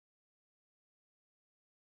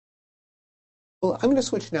Well, I'm going to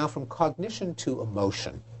switch now from cognition to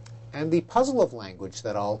emotion. And the puzzle of language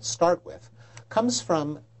that I'll start with comes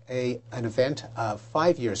from an event of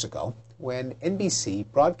 5 years ago when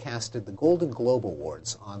NBC broadcasted the Golden Globe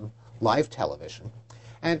Awards on live television.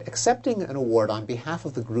 And accepting an award on behalf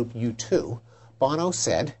of the group U2, Bono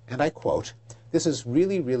said, and I quote, "This is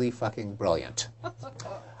really, really fucking brilliant."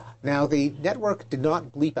 Now, the network did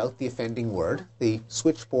not bleep out the offending word. The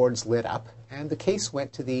switchboards lit up, and the case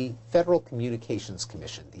went to the Federal Communications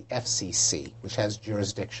Commission, the FCC, which has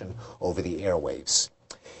jurisdiction over the airwaves.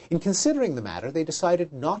 In considering the matter, they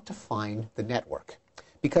decided not to fine the network,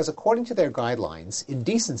 because according to their guidelines,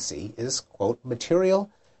 indecency is, quote,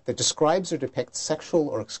 material that describes or depicts sexual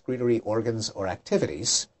or excretory organs or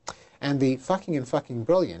activities, and the fucking and fucking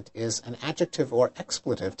brilliant is an adjective or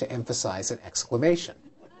expletive to emphasize an exclamation.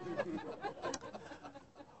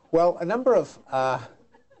 Well, a number of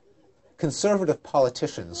conservative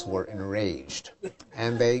politicians were enraged,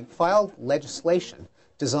 and they filed legislation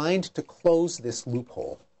designed to close this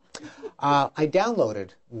loophole. I downloaded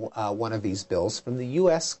one of these bills from the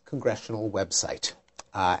U.S. Congressional website,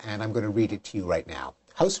 and I'm going to read it to you right now.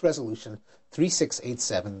 House Resolution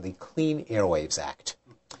 3687, the Clean Airwaves Act.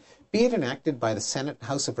 Be it enacted by the Senate and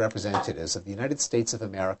House of Representatives of the United States of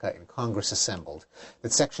America in Congress assembled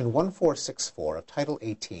that Section 1464 of Title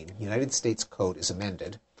 18, United States Code, is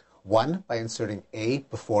amended, 1, by inserting a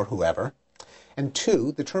before whoever, and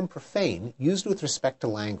 2, the term profane, used with respect to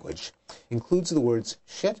language, includes the words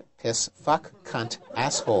shit, piss, fuck, cunt,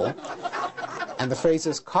 asshole, and the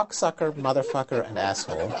phrases cocksucker, motherfucker, and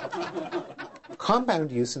asshole.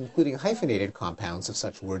 Compound use, including hyphenated compounds of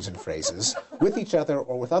such words and phrases, with each other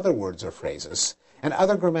or with other words or phrases, and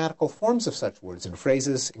other grammatical forms of such words and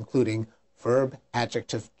phrases, including verb,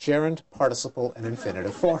 adjective, gerund, participle, and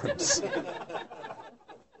infinitive forms.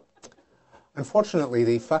 Unfortunately,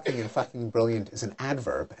 the fucking and fucking brilliant is an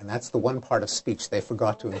adverb, and that's the one part of speech they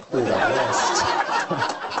forgot to include on the list.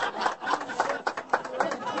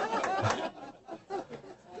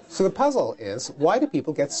 So the puzzle is, why do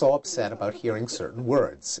people get so upset about hearing certain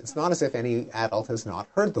words? It's not as if any adult has not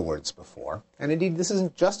heard the words before. And indeed, this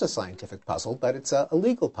isn't just a scientific puzzle, but it's a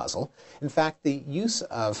legal puzzle. In fact, the use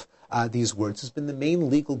of these words has been the main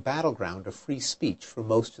legal battleground of free speech for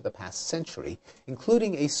most of the past century,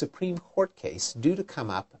 including a Supreme Court case due to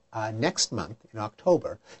come up next month in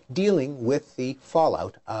October, dealing with the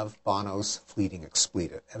fallout of Bono's fleeting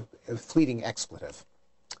expletive.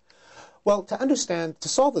 Well, to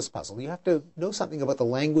solve this puzzle, you have to know something about the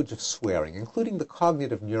language of swearing, including the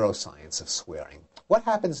cognitive neuroscience of swearing. What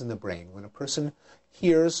happens in the brain when a person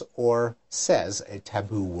hears or says a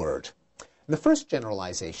taboo word? And the first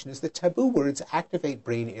generalization is that taboo words activate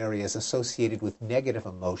brain areas associated with negative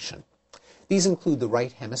emotion. These include the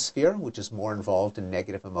right hemisphere, which is more involved in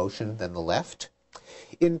negative emotion than the left.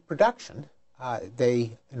 In production,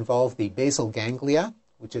 they involve the basal ganglia,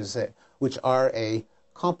 which are a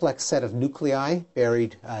complex set of nuclei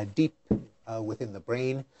buried deep within the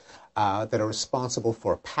brain that are responsible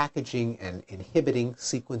for packaging and inhibiting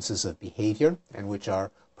sequences of behavior, and which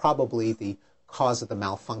are probably the cause of the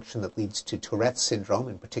malfunction that leads to Tourette's syndrome,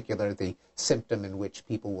 in particular the symptom in which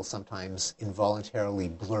people will sometimes involuntarily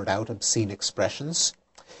blurt out obscene expressions.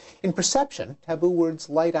 In perception, taboo words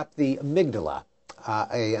light up the amygdala,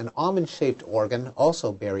 an almond-shaped organ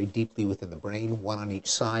also buried deeply within the brain, one on each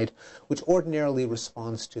side, which ordinarily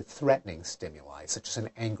responds to threatening stimuli, such as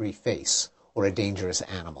an angry face or a dangerous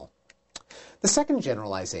animal. The second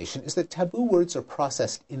generalization is that taboo words are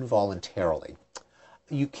processed involuntarily.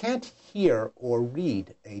 You can't hear or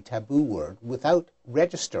read a taboo word without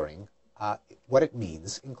registering what it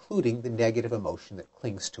means, including the negative emotion that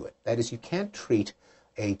clings to it. That is, you can't treat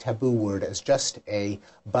a taboo word as just a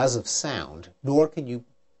buzz of sound, nor can you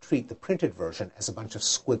treat the printed version as a bunch of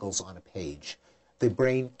squiggles on a page. The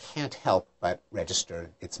brain can't help but register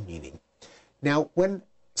its meaning. Now, when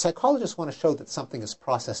psychologists want to show that something is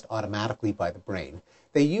processed automatically by the brain,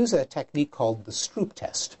 they use a technique called the Stroop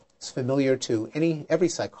test. It's familiar to every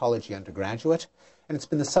psychology undergraduate, and it's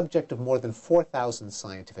been the subject of more than 4,000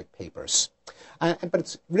 scientific papers. But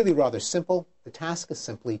it's really rather simple. The task is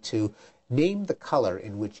simply to name the color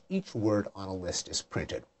in which each word on a list is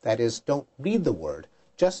printed. That is, don't read the word,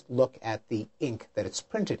 just look at the ink that it's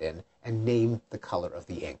printed in and name the color of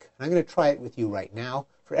the ink. And I'm going to try it with you right now.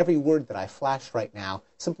 For every word that I flash right now,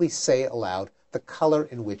 simply say aloud the color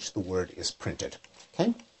in which the word is printed.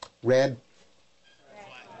 Okay? Red.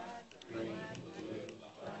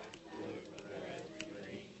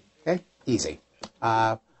 Okay? Easy.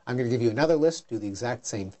 I'm going to give you another list. Do the exact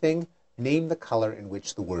same thing. Name the color in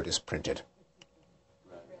which the word is printed.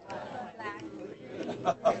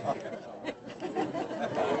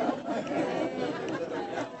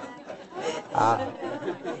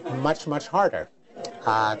 Much, much harder.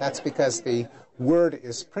 That's because the word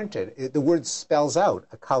is printed. The word spells out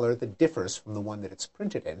a color that differs from the one that it's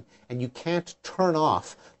printed in, and you can't turn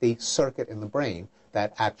off the circuit in the brain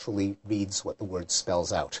that actually reads what the word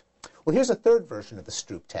spells out. Well, here's a third version of the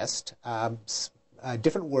Stroop test.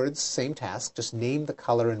 Different words, same task. Just name the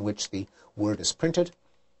color in which the word is printed.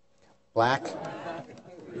 Black.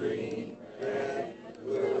 Green, red,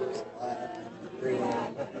 blue, green.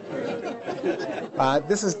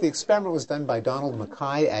 This is the experiment was done by Donald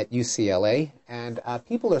Mackay at UCLA, and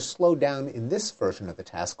people are slowed down in this version of the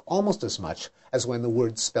task almost as much as when the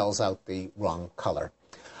word spells out the wrong color.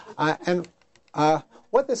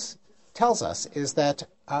 What this tells us is that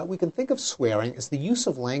we can think of swearing as the use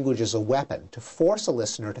of language as a weapon to force a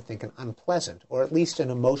listener to think an unpleasant or at least an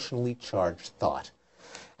emotionally charged thought.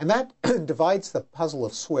 And that divides the puzzle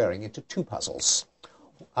of swearing into two puzzles.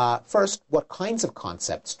 First, what kinds of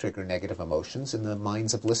concepts trigger negative emotions in the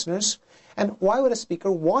minds of listeners? And why would a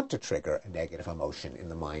speaker want to trigger a negative emotion in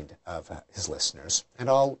the mind of his listeners? And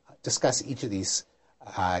I'll discuss each of these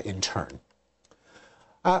in turn.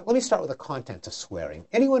 Let me start with the content of swearing.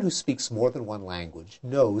 Anyone who speaks more than one language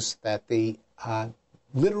knows that the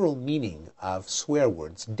literal meaning of swear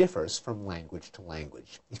words differs from language to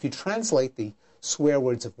language. If you translate the swear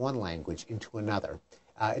words of one language into another,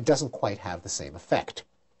 it doesn't quite have the same effect.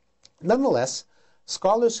 Nonetheless,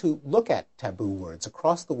 scholars who look at taboo words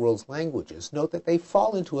across the world's languages note that they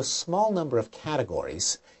fall into a small number of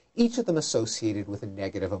categories, each of them associated with a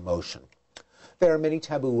negative emotion. There are many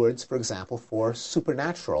taboo words, for example, for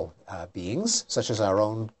supernatural beings, such as our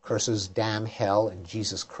own curses, damn, hell, and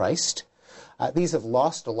Jesus Christ. These have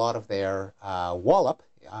lost a lot of their wallop,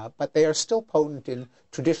 but they are still potent in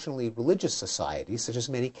traditionally religious societies, such as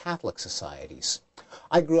many Catholic societies.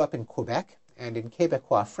 I grew up in Quebec, and in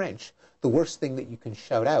Quebecois French, the worst thing that you can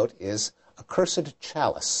shout out is accursed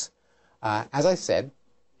chalice. As I said,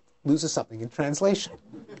 loses something in translation.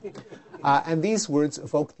 And these words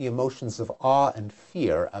evoke the emotions of awe and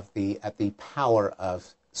fear at the power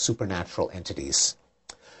of supernatural entities.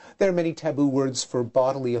 There are many taboo words for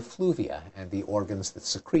bodily effluvia and the organs that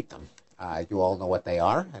secrete them. You all know what they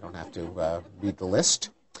are. I don't have to read the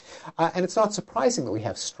list. And it's not surprising that we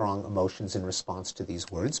have strong emotions in response to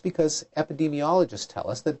these words, because epidemiologists tell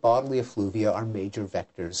us that bodily effluvia are major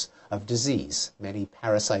vectors of disease. Many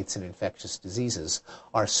parasites and infectious diseases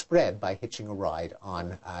are spread by hitching a ride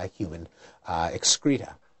on human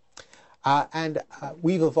excreta.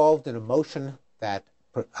 We've evolved an emotion that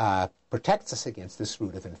protects us against this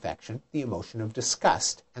route of infection, the emotion of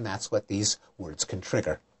disgust, and that's what these words can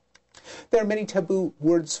trigger. There are many taboo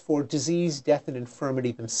words for disease, death, and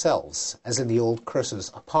infirmity themselves, as in the old curses,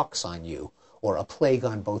 a pox on you, or a plague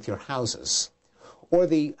on both your houses, or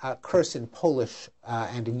the curse in Polish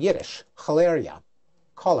and in Yiddish, cholera.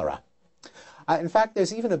 In fact,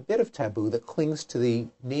 there's even a bit of taboo that clings to the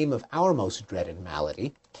name of our most dreaded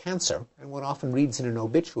malady, cancer, and one often reads in an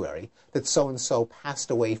obituary that so-and-so passed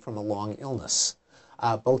away from a long illness.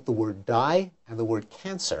 Both the word die and the word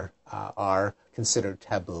cancer are considered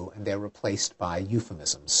taboo, and they're replaced by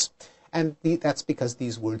euphemisms. And that's because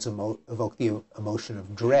these words evoke the emotion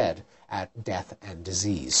of dread at death and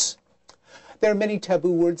disease. There are many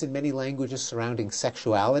taboo words in many languages surrounding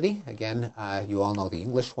sexuality. Again, you all know the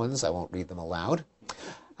English ones. I won't read them aloud.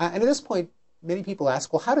 And at this point, many people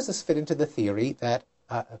ask, well, how does this fit into the theory that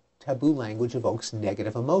taboo language evokes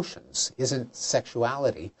negative emotions? Isn't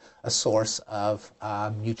sexuality a source of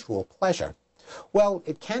mutual pleasure? Well,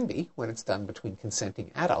 it can be when it's done between consenting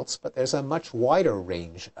adults, but there's a much wider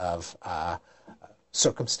range of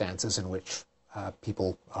circumstances in which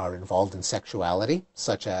people are involved in sexuality,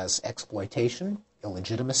 such as exploitation,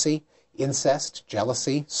 illegitimacy, incest,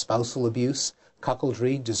 jealousy, spousal abuse,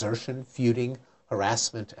 cuckoldry, desertion, feuding,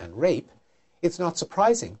 harassment, and rape. It's not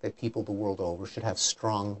surprising that people the world over should have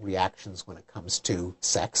strong reactions when it comes to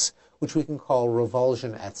sex, which we can call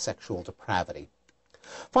revulsion at sexual depravity.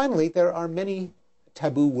 Finally, there are many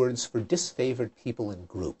taboo words for disfavored people and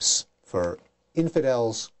groups, for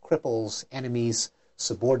infidels, cripples, enemies,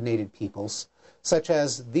 subordinated peoples, such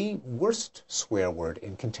as the worst swear word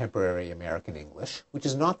in contemporary American English, which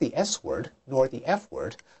is not the S word nor the F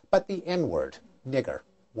word, but the N word, nigger,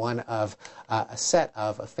 one of a set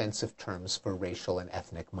of offensive terms for racial and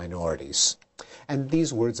ethnic minorities. And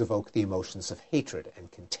these words evoke the emotions of hatred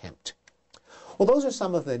and contempt. Well, those are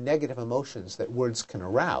some of the negative emotions that words can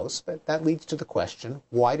arouse, but that leads to the question,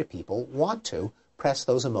 why do people want to press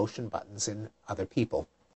those emotion buttons in other people?